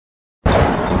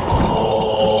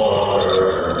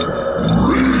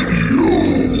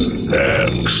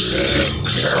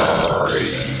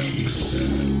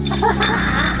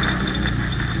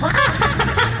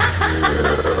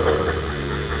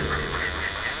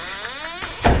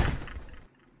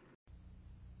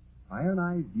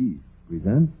Ironized Yeast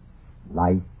presents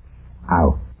Lights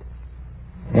Out.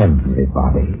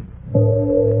 Everybody.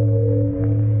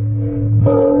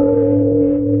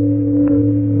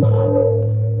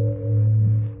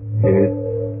 It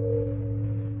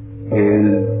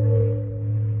is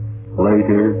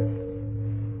later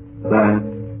than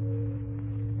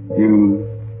you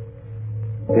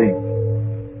think.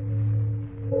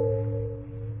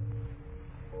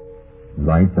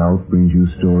 Lights Out brings you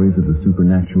stories of the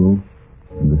supernatural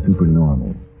and the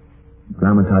supernormal,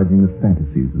 dramatizing the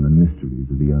fantasies and the mysteries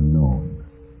of the unknown.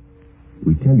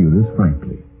 We tell you this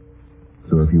frankly,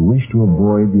 so if you wish to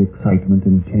avoid the excitement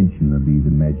and tension of these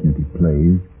imaginative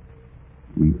plays,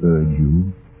 we urge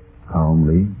you,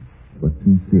 calmly but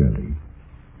sincerely,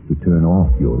 to turn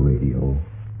off your radio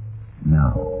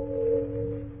now.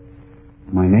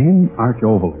 My name, Arch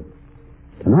Overland.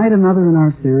 Tonight, another in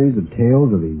our series of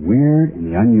tales of the weird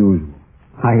and the unusual.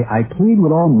 I plead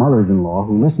with all mothers-in-law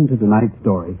who listen to tonight's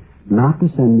story not to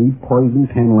send me poison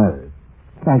pen letters.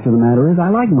 The fact of the matter is, I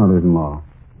like mothers-in-law.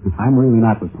 I'm really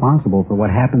not responsible for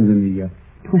what happens in the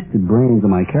twisted brains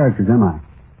of my characters, am I?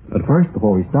 But first,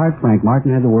 before we start, Frank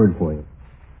Martin has a word for you.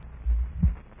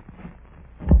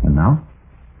 And now,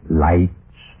 Lights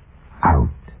Out.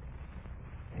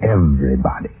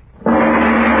 Everybody.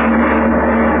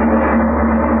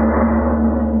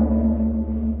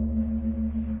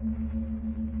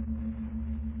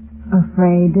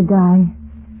 Afraid to die?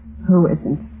 Who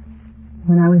isn't?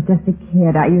 When I was just a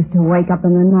kid, I used to wake up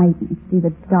in the night and see the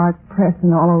dark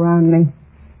pressing all around me.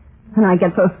 And I'd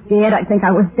get so scared I'd think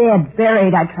I was dead,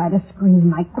 buried. I'd try to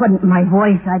scream. I couldn't. My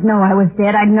voice, I'd know I was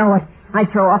dead. I'd know it. I'd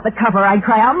throw off the cover. I'd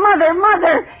cry out, "Mother,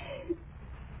 Mother!"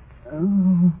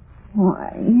 Oh,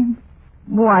 why?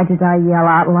 Why did I yell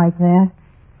out like that?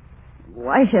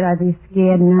 Why should I be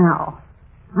scared now?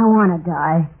 I want to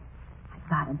die. I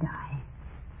gotta die.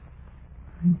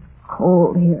 It's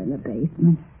cold here in the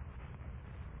basement.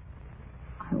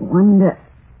 I wonder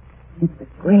if the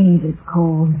grave is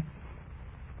cold.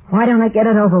 Why don't I get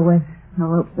it over with? The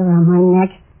rope's around my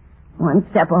neck. One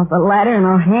step off the ladder and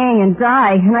I'll hang and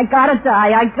die. And I gotta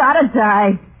die. I gotta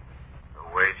die.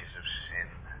 The wages of sin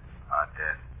are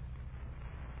death.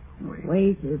 The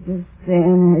wages of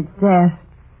sin are death.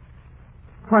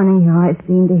 Funny how I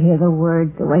seem to hear the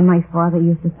words the way my father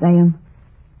used to say them.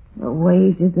 The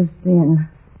wages of sin.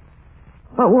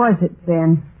 What was it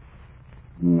then?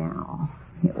 No,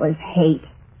 it was hate.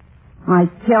 I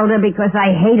killed her because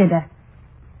I hated her.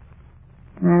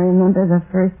 I remember the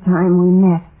first time we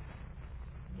met.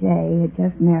 Jay had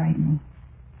just married me.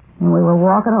 And we were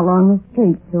walking along the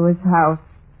street to his house.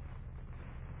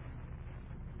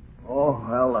 Oh,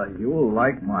 Ella, you'll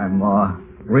like my ma.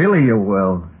 Really you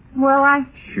will. Well,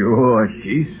 Sure,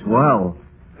 she's swell.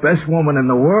 Best woman in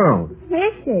the world.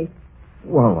 Is she?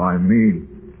 Well, I mean...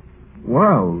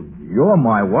 Well, you're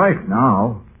my wife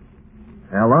now.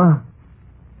 Ella,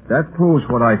 that proves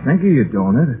what I think of you,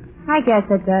 don't it? I guess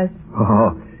it does.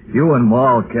 Oh, you and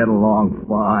Ma'll get along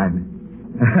fine.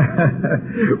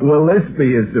 Will this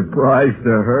be a surprise to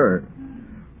her?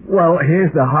 Well,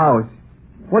 here's the house.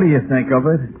 What do you think of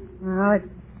it? Oh,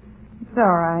 it's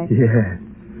all right. Yeah.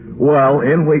 Well,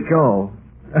 in we go.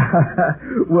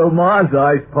 Will Ma's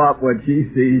eyes pop when she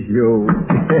sees you?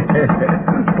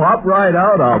 Pop right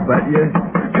out, I'll bet you.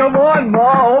 Come on,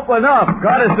 Ma, open up.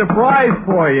 Got a surprise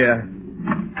for you.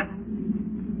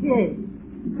 Jay,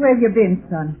 where have you been,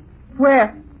 son?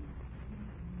 Where?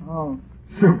 Oh.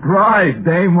 Surprise,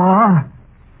 eh, Ma?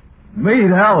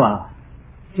 Meet Ella.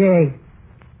 Jay,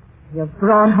 you've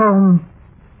brought home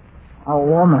a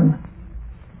woman.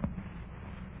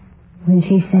 When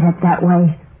she said it that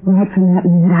way, right from that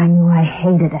minute I knew I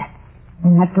hated her.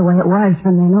 And that's the way it was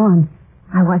from then on.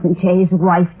 I wasn't Jay's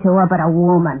wife to her, but a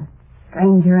woman.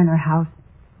 Stranger in her house.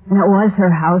 And it was her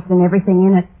house and everything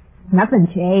in it. Nothing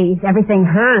Jay's, everything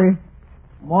hers.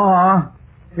 Ma,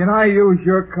 can I use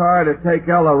your car to take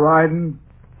Ella riding?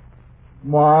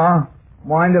 Ma,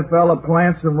 mind if Ella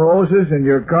plants some roses in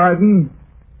your garden?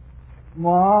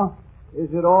 Ma, is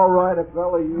it all right if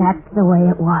Ella uses... That's the way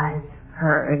it was.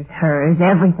 Hers,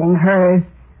 everything hers.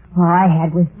 All I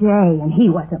had was Jay, and he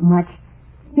wasn't much.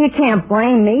 You can't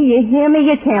blame me, you hear me?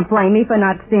 You can't blame me for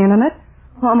not standing it.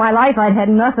 All my life I'd had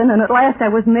nothing, and at last I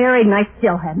was married, and I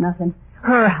still had nothing.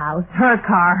 Her house, her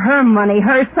car, her money,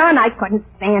 her son. I couldn't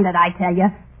stand it, I tell you.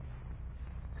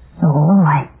 So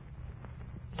I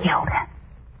killed her.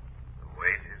 The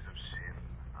wages of sin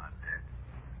are death.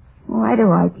 Why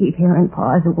do I keep hearing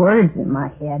Pa's words in my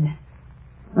head?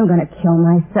 I'm going to kill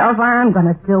myself. I'm going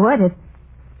to do it. It's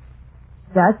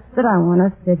just that I want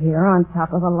to sit here on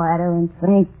top of a ladder and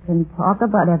think and talk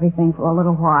about everything for a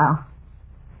little while.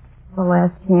 The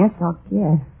last chance I'll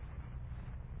get.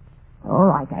 Oh,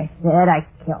 like I said, I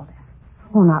killed her.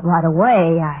 Well, not right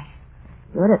away. I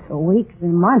stood it for weeks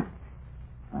and months.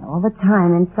 But all the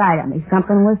time inside of me,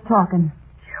 something was talking.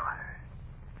 Kill her.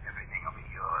 Everything will be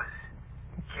yours.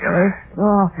 Kill her.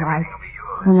 Soft like. Everything will be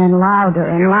yours. And then louder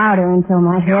and louder until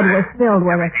my head was filled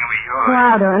with it. Everything will be yours.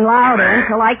 Louder and louder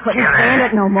until I couldn't stand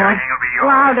it no more. Everything will be yours.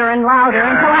 Louder and louder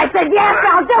until I said, yes,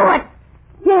 I'll do it.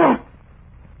 Yes.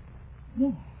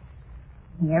 Yes.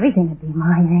 Everything would be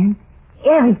mine then.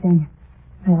 Everything.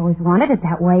 I always wanted it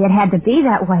that way. It had to be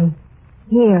that way.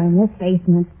 Here in this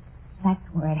basement. That's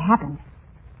where it happened.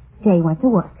 Jay went to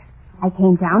work. I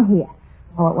came down here.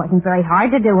 Oh, it wasn't very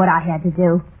hard to do what I had to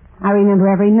do. I remember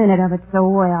every minute of it so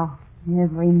well.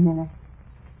 Every minute.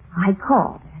 I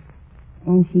called her,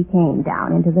 and she came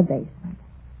down into the basement.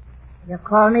 You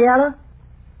called me, Ella?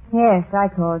 Yes, I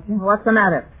called you. What's the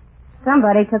matter?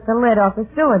 Somebody took the lid off the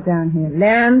sewer down here.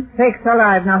 Land sakes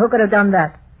alive. Now, who could have done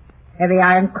that? Heavy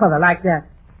iron cover like that.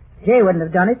 Jay wouldn't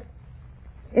have done it.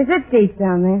 Is it deep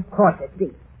down there? Of course it's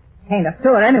deep. Ain't a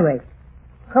sewer anyway.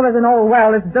 Covers an old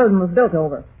well this building was built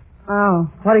over. Oh.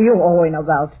 What are you owing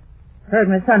about? Heard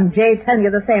my son Jay tell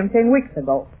you the same thing weeks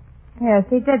ago. Yes,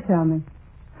 he did tell me.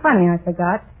 Funny, I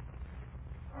forgot.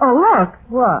 Oh, look.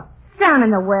 What? Down in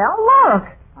the well. Look.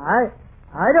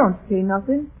 I don't see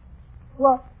nothing.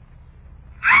 What?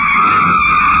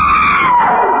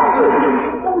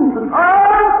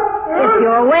 It's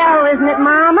your well, isn't it,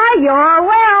 Mama? Your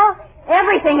well.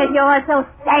 Everything is yours, so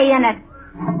stay in it.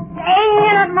 Stay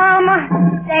in it, Mama.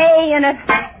 Stay in it.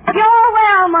 Your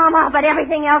well, Mama, but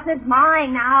everything else is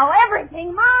mine now.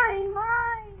 Everything mine.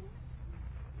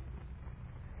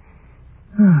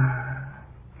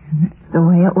 That's the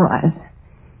way it was.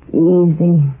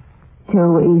 Easy.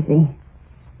 Too easy.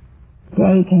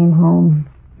 Jay came home.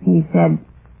 He said...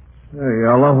 Hey,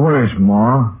 Ella, where's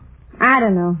Ma? I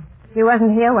don't know. She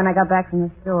wasn't here when I got back from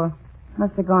the store.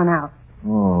 Must have gone out.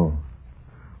 Oh.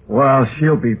 Well,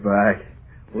 she'll be back.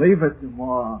 Leave it to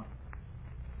Ma.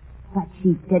 But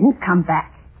she didn't come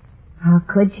back. How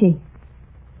could she?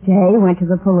 Jay went to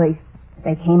the police.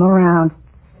 They came around.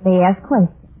 They asked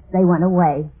questions. They went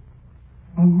away.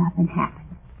 And nothing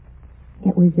happened.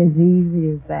 It was as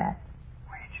easy as that.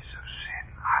 Wages of sin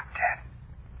are death.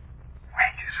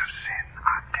 Wages of sin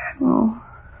are death. Oh,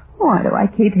 why do I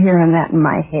keep hearing that in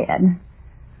my head?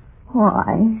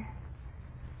 Why?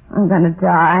 I'm gonna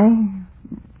die.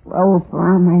 Rope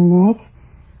around my neck.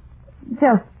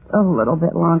 Just a little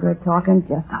bit longer talking,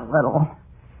 just a little.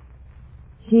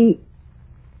 She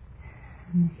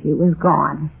was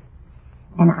gone.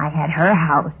 And I had her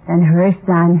house and her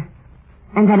son.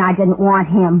 And then I didn't want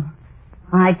him.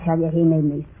 I tell you, he made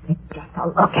me sick just to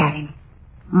look at him.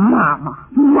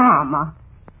 Mama.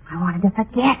 I wanted to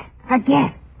forget. And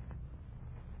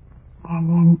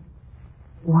then,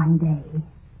 one day,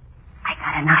 I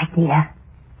got an idea.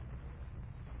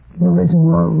 There was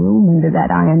more room under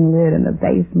that iron lid in the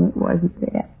basement, wasn't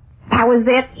there? That was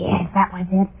it? Yes, that was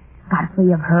it. Got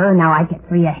free of her, now I get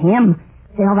free of him.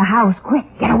 Sell the house, quick,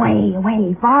 get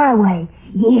away, far away.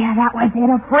 Yeah, that was it,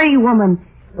 a free woman.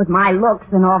 With my looks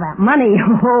and all that money,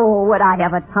 oh, would I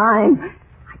have a time.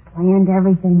 I planned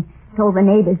everything. Told the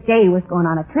neighbors Jay was going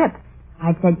on a trip.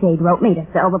 I said Jade wrote me to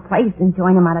sell the place and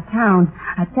join him out of town.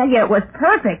 I tell you, it was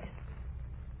perfect.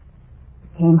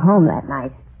 He came home that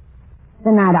night.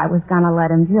 The night I was going to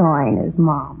let him join his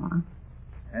mama.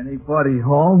 Anybody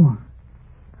home?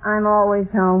 I'm always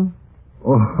home.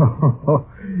 Oh,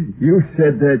 you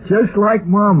said that just like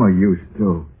Mama used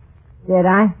to. Did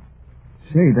I?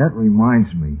 Say, that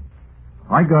reminds me.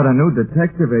 I got a new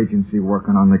detective agency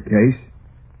working on the case.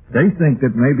 They think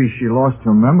that maybe she lost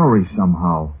her memory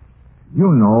somehow.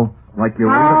 You know, like you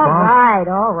read about.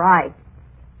 All right.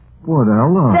 What,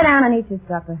 Ella? Sit down and eat your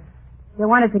supper. You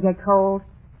want it to get cold?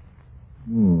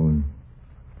 Oh,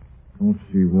 don't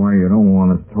see why you don't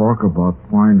want to talk about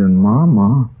finding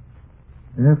Mama.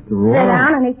 After all... Sit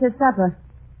down and eat your supper.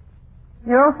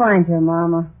 You'll find your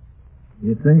Mama.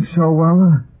 You think so,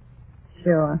 Ella?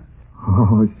 Sure.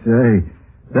 Oh, say,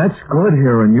 that's good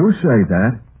hearing you say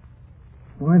that.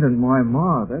 Finding my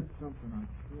Ma, that's something I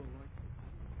sure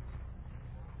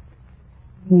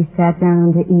like. He sat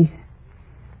down to eat.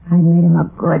 I made him a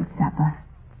good supper.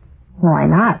 Why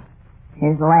not?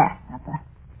 His last supper.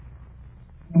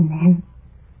 And then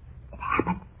it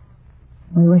happened.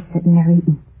 We were sitting there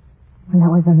eating when there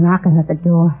was a knocking at the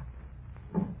door.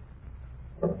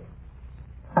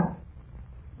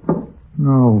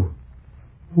 No.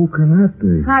 Who can that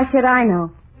be? How should I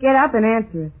know? Get up and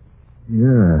answer it.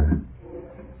 Yeah.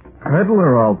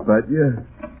 Peddler, I'll bet you.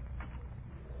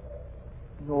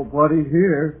 Nobody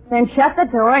here. Then shut the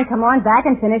door and come on back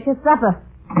and finish your supper.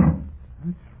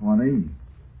 That's funny.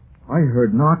 I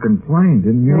heard knocking plain,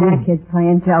 didn't you? Yeah, kid's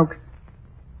playing jokes.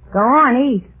 Go on,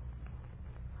 eat.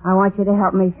 I want you to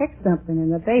help me fix something in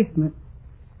the basement.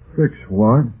 Fix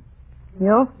what?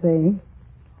 You'll see.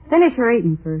 Finish your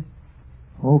eating first.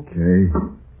 Okay.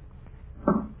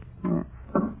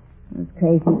 Those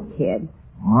crazy kids.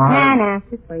 Nah,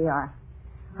 just where you are.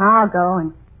 I'll go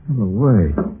and...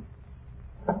 Wait.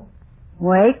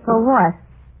 Wait for what?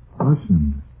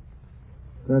 Listen.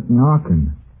 That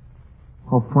knocking.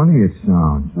 How funny it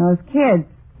sounds. Those kids.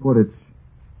 But it's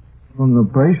from the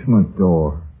basement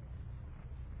door.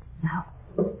 No.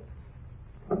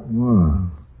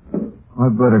 Well, I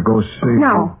better go see.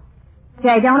 No.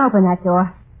 Jay, don't open that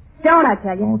door. Don't, I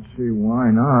tell you. Don't see why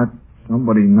not.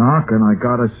 Somebody knocking, I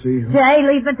gotta see her. Jay,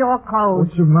 leave the door closed.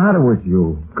 What's the matter with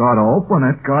you? Gotta open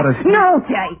it, gotta see. No,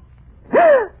 Jay.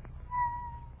 No.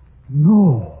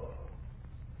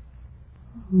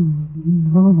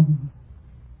 No.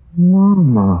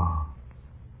 Mama.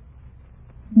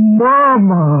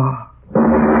 Mama.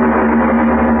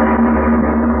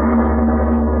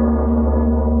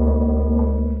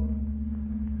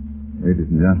 Ladies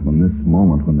and gentlemen, this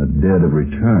moment when the dead have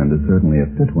returned is certainly a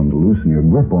fit one to loosen your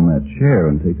grip on that chair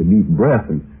and take a deep breath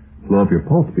and slow up your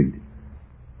pulse beat.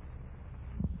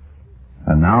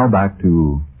 And now back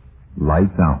to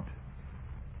Lights Out.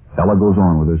 Ella goes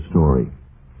on with her story.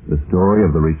 The story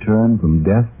of the return from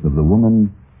death of the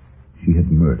woman she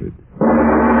had murdered.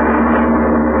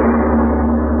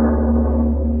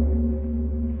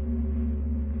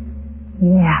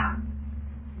 Yeah.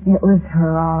 It was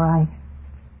her, all right.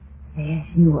 There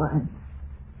she was.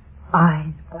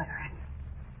 Eyes glittering.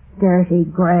 Dirty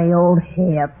gray old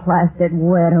hair plastered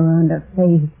wet around her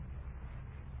face.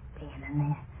 Standing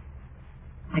there.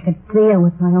 I could see her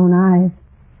with my own eyes.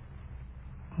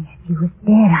 And yet she was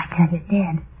dead, I tell you,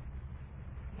 dead.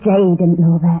 Jay didn't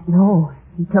know that, no.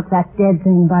 He took that dead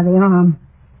thing by the arm,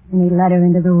 and he led her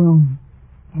into the room.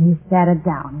 And he sat her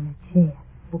down in a chair.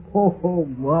 Oh,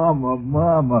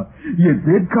 Mama. You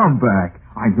did come back.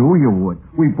 I knew you would.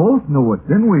 We both knew it,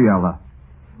 didn't we, Ella?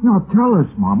 Now tell us,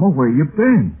 Mama, where you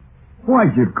been.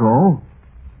 Why'd you go?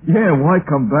 Yeah, why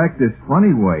come back this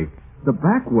funny way? The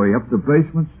back way up the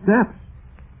basement steps.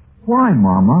 Why,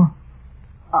 Mama?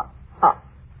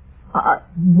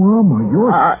 Mama,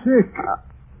 you're sick.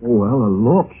 Oh, Ella,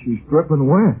 look, she's dripping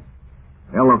wet.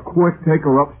 Ella, quick, take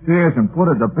her upstairs and put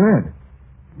her to bed.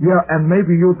 Yeah, and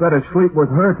maybe you'd better sleep with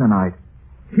her tonight.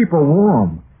 Keep her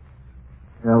warm.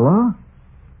 Ella?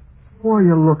 Why are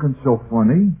you looking so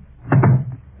funny?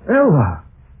 Ella!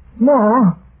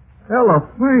 Ma! Ella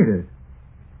fainted.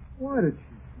 Why did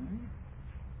she faint?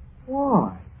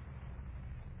 Why?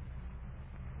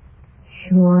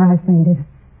 Sure, I fainted.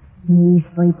 Me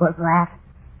sleep with that.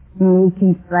 Me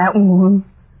keep that warm.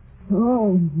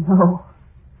 Oh, no.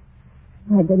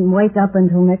 I didn't wake up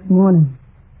until next morning.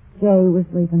 Jay was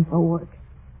leaving for work.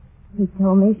 He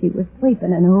told me she was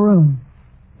sleeping in her room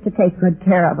to take good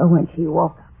care of her when she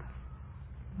woke up.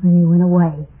 When he went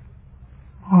away,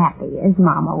 happy as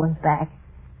Mama was back.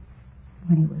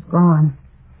 When he was gone,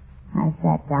 I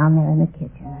sat down there in the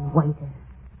kitchen and waited.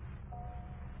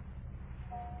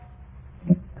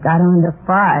 It got on to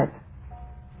 5.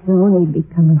 Soon he'd be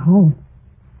coming home.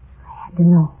 I had to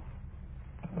know.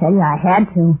 I tell you, I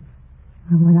had to.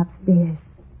 I went upstairs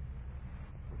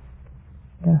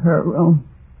to her room.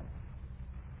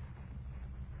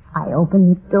 I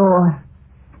opened the door.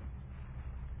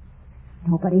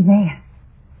 Nobody there.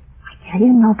 I tell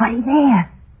you, nobody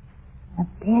there. The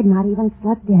bed not even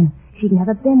slept in. She'd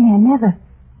never been there, never.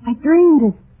 I dreamed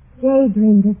it. Jay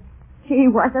dreamed it. She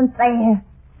wasn't there.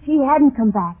 She hadn't come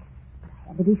back. I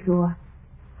had to be sure.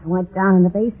 I went down in the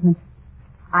basement.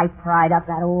 I pried up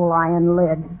that old iron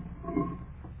lid.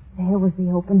 There was the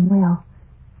open well.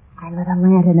 I lit a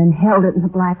lantern and held it in the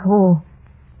black hole.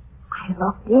 I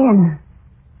looked in.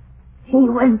 She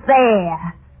was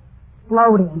there,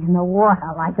 floating in the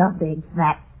water like a big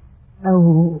fat...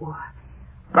 Oh,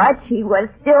 but she was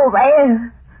still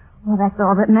there. Well, that's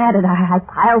all that mattered. I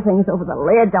piled things over the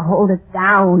lid to hold it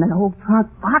down, and old trunk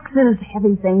boxes,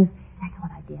 heavy things. That's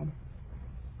what I did.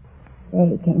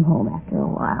 They came home after a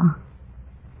while.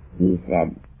 He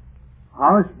said,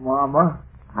 Hush, Mama.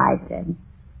 I said,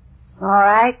 all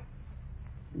right.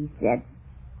 He said,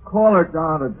 Call her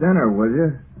down to dinner, will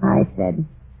you? I said,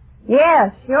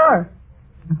 yeah, sure.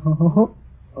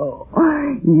 Oh,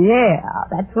 yeah,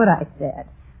 that's what I said.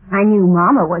 I knew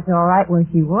Mama was all right where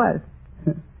she was.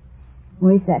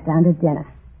 We sat down to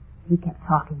dinner. He kept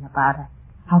talking about her.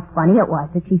 How funny it was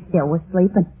that she still was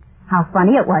sleeping. How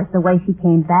funny it was the way she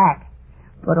came back.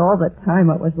 But all the time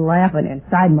I was laughing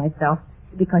inside myself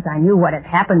because I knew what had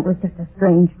happened was just a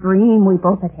strange dream we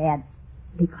both had had.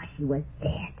 Because she was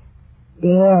dead.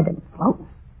 Dead and floating.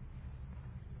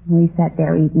 We sat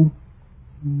there eating.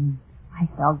 I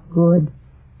felt good.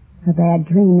 The bad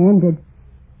dream ended.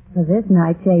 So this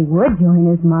night Jay would join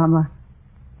his mama.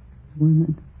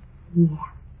 Women. Yeah.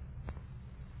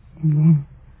 And then,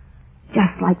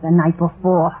 just like the night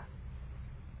before,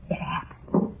 it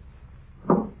happened.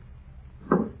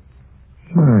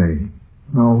 Say,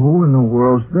 now who in the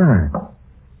world's that?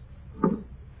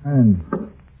 And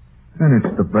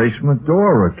it's the basement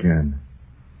door again.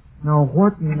 Now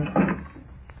what in the...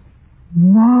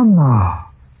 Mama!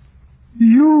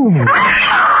 You!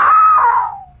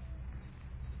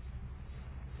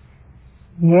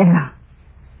 Yeah.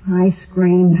 I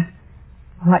screamed.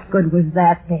 What good was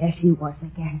that? There she was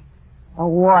again. The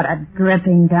water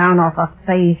dripping down off her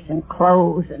face and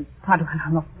clothes and puddling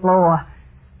on the floor.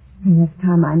 And this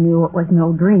time I knew it was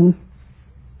no dream.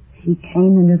 She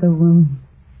came into the room.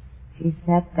 She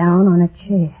sat down on a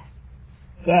chair.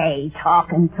 Jay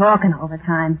talking all the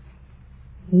time.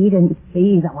 He didn't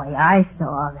see the way I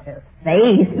saw that her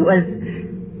face was...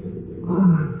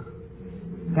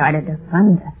 started to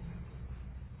thunder.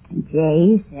 And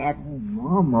Jay said...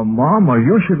 Mama,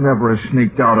 you should never have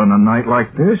sneaked out on a night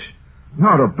like this.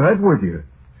 Not to bed with you.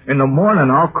 In the morning,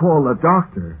 I'll call the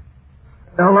doctor.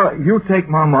 Ella, you take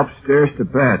Mom upstairs to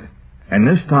bed. And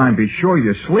this time, be sure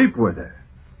you sleep with her.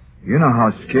 You know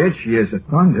how scared she is of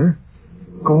thunder.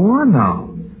 Go on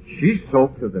now. She's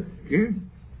soaked to the skin.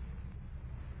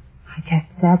 I just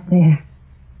sat there.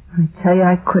 I tell you,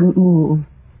 I couldn't move.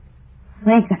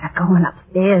 Thinking of going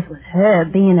upstairs with her,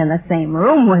 being in the same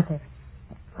room with her.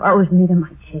 It froze me to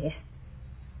my chair.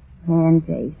 And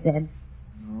Jay said...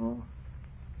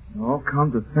 No,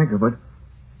 come to think of it,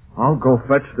 I'll go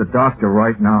fetch the doctor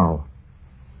right now.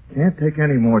 Can't take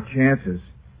any more chances.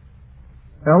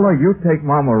 Ella, you take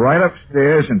Mama right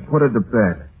upstairs and put her to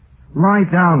bed. Lie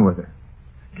down with her.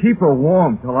 Keep her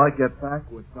warm till I get back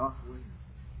with Doc Williams.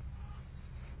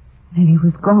 And he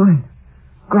was gone.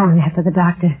 Gone after the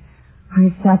doctor.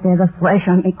 I sat there, the flesh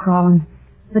on me crawling.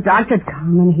 The doctor'd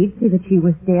come and he'd see that she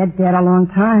was dead a long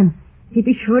time. He'd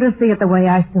be sure to see it the way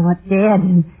I saw it, dead,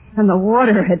 and the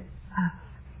water had...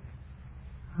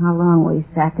 How long we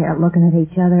sat there looking at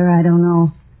each other, I don't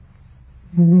know.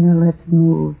 And then her lips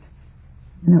moved,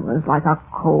 and it was like a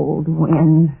cold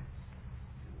wind.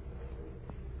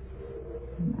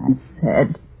 And I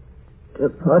said to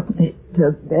put me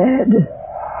to bed.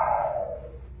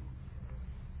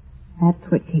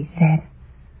 That's what she said.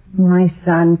 My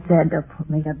son said to put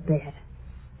me to bed.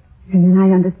 And then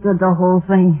I understood the whole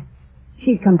thing.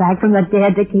 She'd come back from the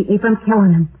dead to keep me from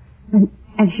killing him.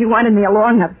 And she wanted me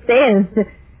along upstairs to...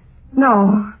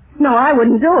 No, I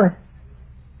wouldn't do it.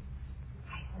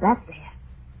 I sat there,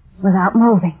 without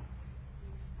moving.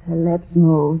 Her lips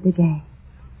moved again.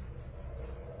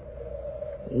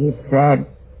 He said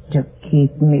to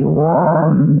keep me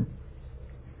warm.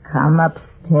 Come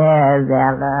upstairs,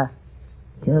 Ella,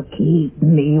 to keep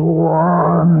me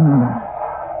warm.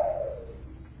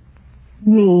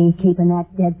 Me keeping that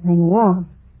dead thing warm.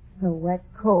 Her wet,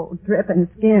 cold, dripping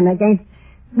skin against...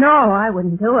 No, I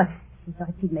wouldn't do it. She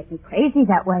thought she'd make me crazy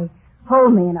that way.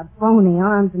 Hold me in her bony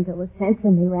arms until the sense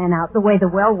in me ran out, the way the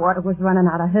well water was running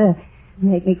out of her.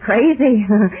 Make me crazy.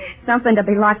 Something to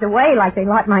be locked away like they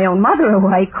locked my own mother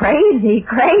away. Crazy.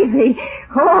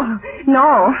 Oh,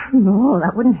 no,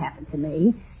 that wouldn't happen to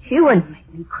me. She wouldn't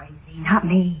make me crazy, not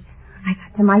me. I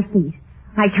got to my feet.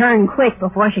 I turned quick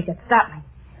before she could stop me.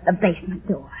 The basement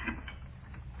door.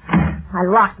 I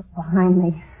locked it behind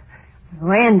me. I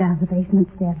ran down the basement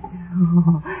steps.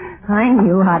 Oh, I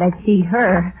knew how to cheat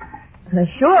her. The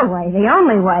sure way, the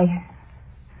only way.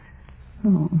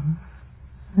 Oh,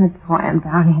 that's why I'm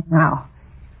down here now.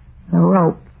 The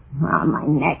rope around my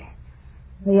neck.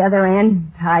 The other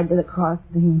end tied to the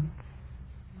crossbeam.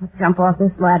 I'll jump off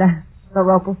this ladder. The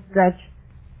rope will stretch.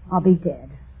 I'll be dead.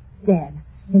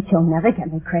 And she'll never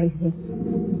get me crazy.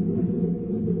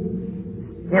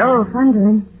 Still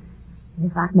thundering.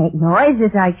 If I make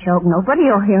noises, I choke. Nobody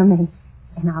will hear me.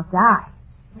 And I'll die.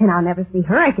 And I'll never see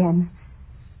her again.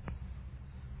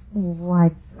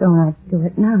 Why don't I do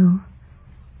it now?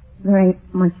 There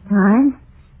ain't much time.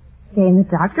 Jay and the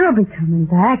doctor will be coming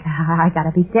back. I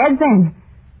gotta be dead then.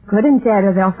 Good and dead,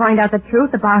 or they'll find out the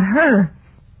truth about her.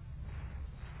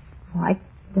 Why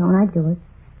don't I do it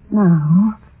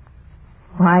now?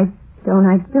 Why don't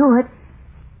I do it?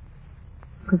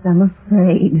 Because I'm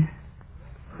afraid.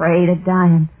 Afraid of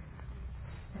dying.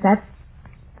 That's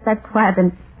why I've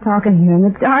been talking here in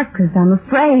the dark, because I'm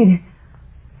afraid.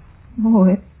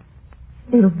 Oh,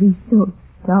 It'll be so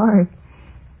dark,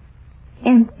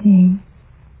 empty.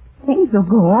 Things will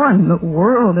go on in the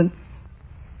world, and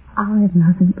I'll have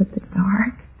nothing but the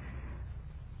dark.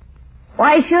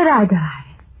 Why should I die?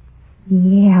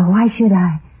 Yeah, why should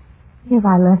I? If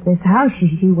I left this house,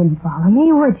 she wouldn't follow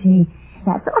me, would she?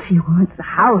 That's all she wants, the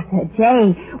house, her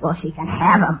Jay. Well, she can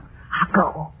have him. I'll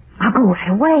go right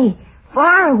away.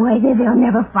 Far away. They'll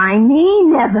never find me,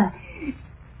 never.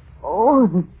 Oh,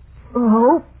 the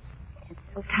rope. It's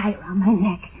so tight around my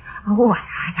neck. Oh,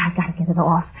 I gotta get it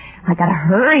off. I gotta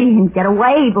hurry and get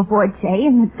away before Jay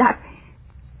and the duck.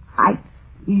 I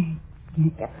can't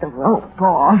get the rope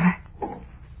off.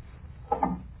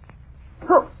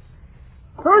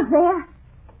 Who's there?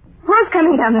 Who's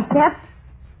coming down the steps?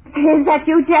 Is that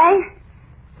you, Jay?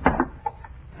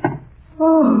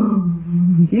 Oh,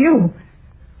 you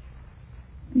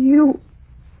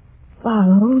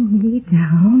followed me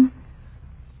down.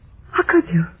 How could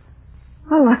you?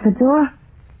 I locked the door.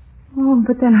 Oh,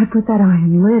 but then I put that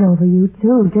iron lid over you,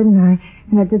 too, didn't I?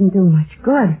 And it didn't do much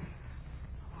good.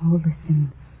 Oh,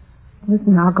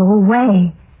 listen, I'll go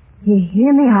away. You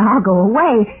hear me? I'll go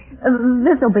away.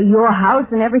 This'll be your house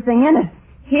and everything in it.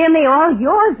 Hear me? All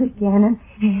yours again.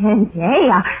 And Jay,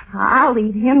 I'll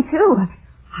leave him, too.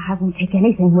 I won't take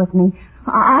anything with me.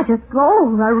 I'll just go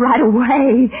right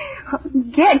away.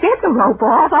 Get the rope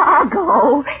off. I'll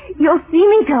go. You'll see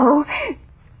me go.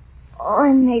 Oh,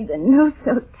 I made the noose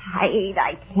so tight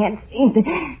I can't seem to...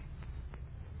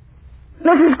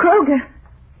 Mrs. Kroger,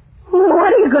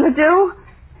 what are you going to do?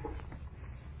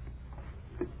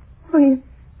 You're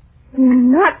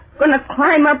not going to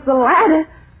climb up the ladder.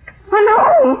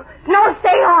 Oh, no,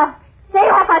 stay off. Stay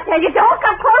off, I tell you. Don't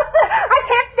come closer. I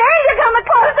can't stand you coming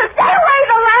closer. Stay away,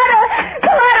 the ladder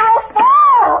will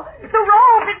fall. The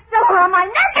rope is still around my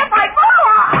neck if I fall.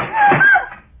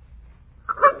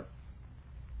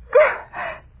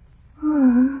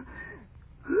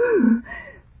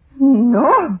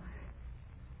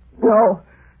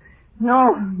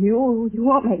 No, you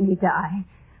won't make me die.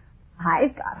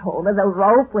 I've got hold of the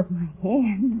rope with my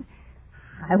hands.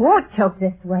 I won't choke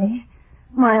this way.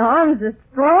 My arms are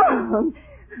strong.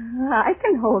 I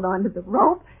can hold on to the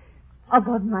rope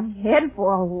above my head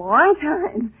for a long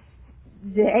time.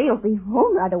 Jay'll be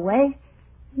home right away.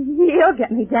 He'll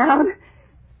get me down.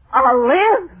 I'll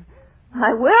live.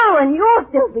 I will, and you'll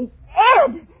still be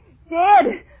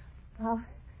dead. I'll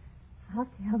tell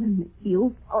them that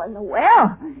you fell in the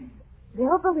well.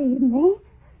 They'll believe me.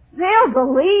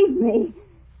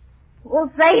 Well,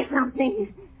 say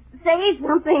something.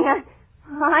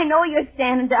 I know you're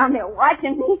standing down there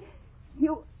watching me.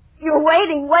 You're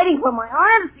waiting for my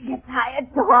arms to get tired,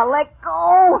 so I'll let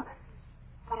go.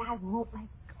 But I won't let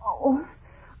go.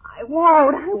 I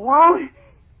won't.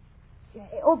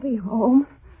 Jay'll be home.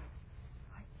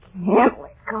 I can't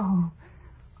let go.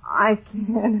 I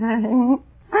can't.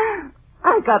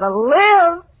 I gotta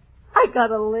live.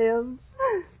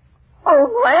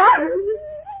 Oh, Larry.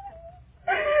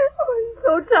 I'm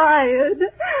so tired.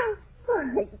 I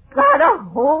gotta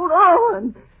hold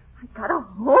on.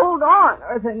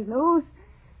 Or the noose.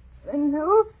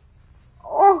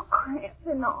 Oh, cramp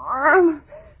in the arm.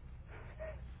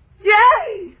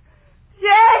 Jay,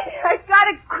 I got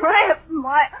a cramp.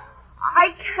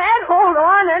 I can't hold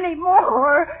on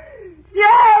anymore.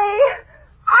 Jay,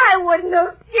 I wouldn't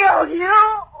have killed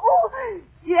you.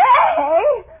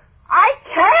 Jay, I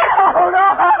can't hold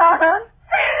on.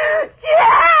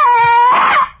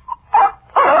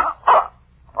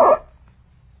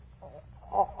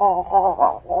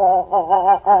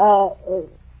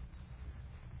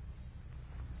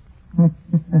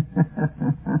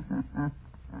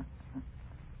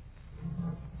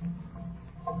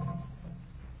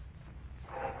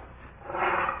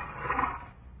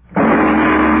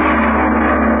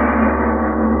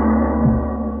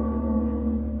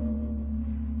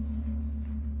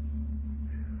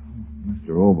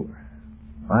 Mr. Obler,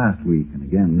 last week and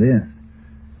again this.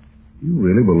 Do you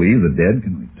really believe the dead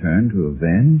can return to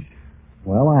avenge?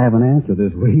 Well, I have an answer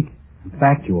this week. A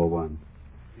factual one.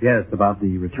 Yes, about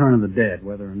the return of the dead,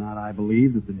 whether or not I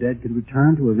believe that the dead could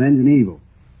return to avenge an evil.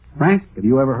 Frank, have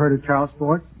you ever heard of Charles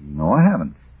Fort? No, I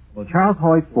haven't. Well, Charles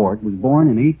Hoyt Fort was born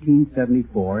in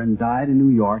 1874 and died in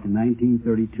New York in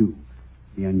 1932.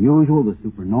 The unusual, the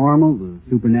supernormal, the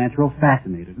supernatural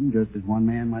fascinated him, just as one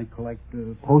man might collect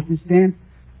postage stamps.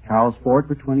 Charles Fort,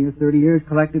 for 20 or 30 years,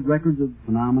 collected records of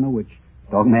phenomena which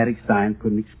dogmatic science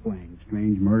couldn't explain,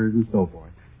 strange murders and so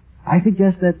forth. I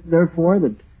suggest that, therefore,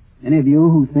 that any of you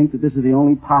who think that this is the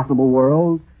only possible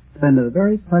world spend a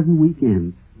very pleasant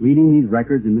weekend reading these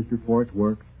records in Mr. Fort's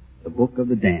work, The Book of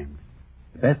the Damned.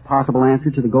 The best possible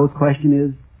answer to the ghost question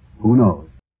is Who knows?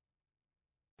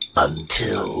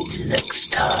 Until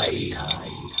next time.